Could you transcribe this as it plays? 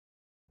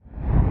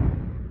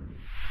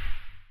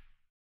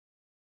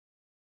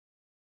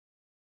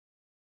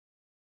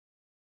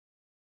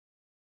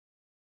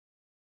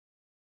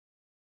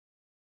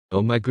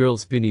Oh My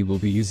Girl's Binnie will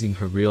be using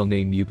her real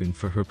name Yubin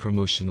for her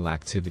promotional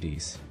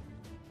activities.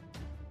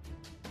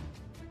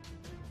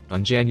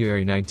 On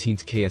January 19,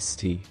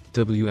 KST,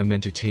 WM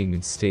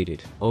Entertainment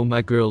stated, Oh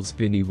My Girl's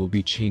Binnie will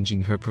be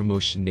changing her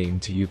promotion name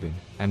to Yubin,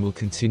 and will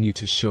continue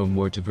to show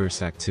more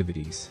diverse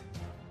activities.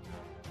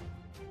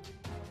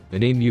 The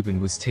name Yubin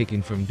was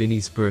taken from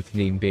Binnie's birth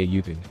name Bae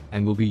Yubin,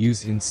 and will be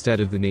used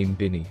instead of the name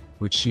Binnie,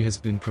 which she has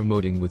been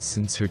promoting with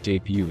since her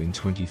debut in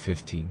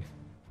 2015.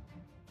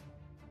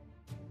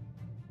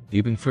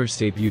 Yubin first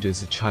debuted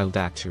as a child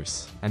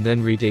actress, and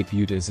then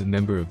re-debuted as a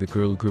member of the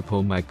girl group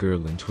Oh My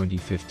Girl in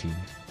 2015.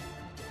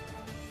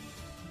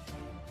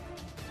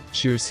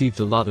 She received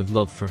a lot of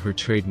love for her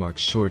trademark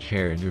short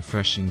hair and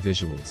refreshing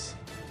visuals.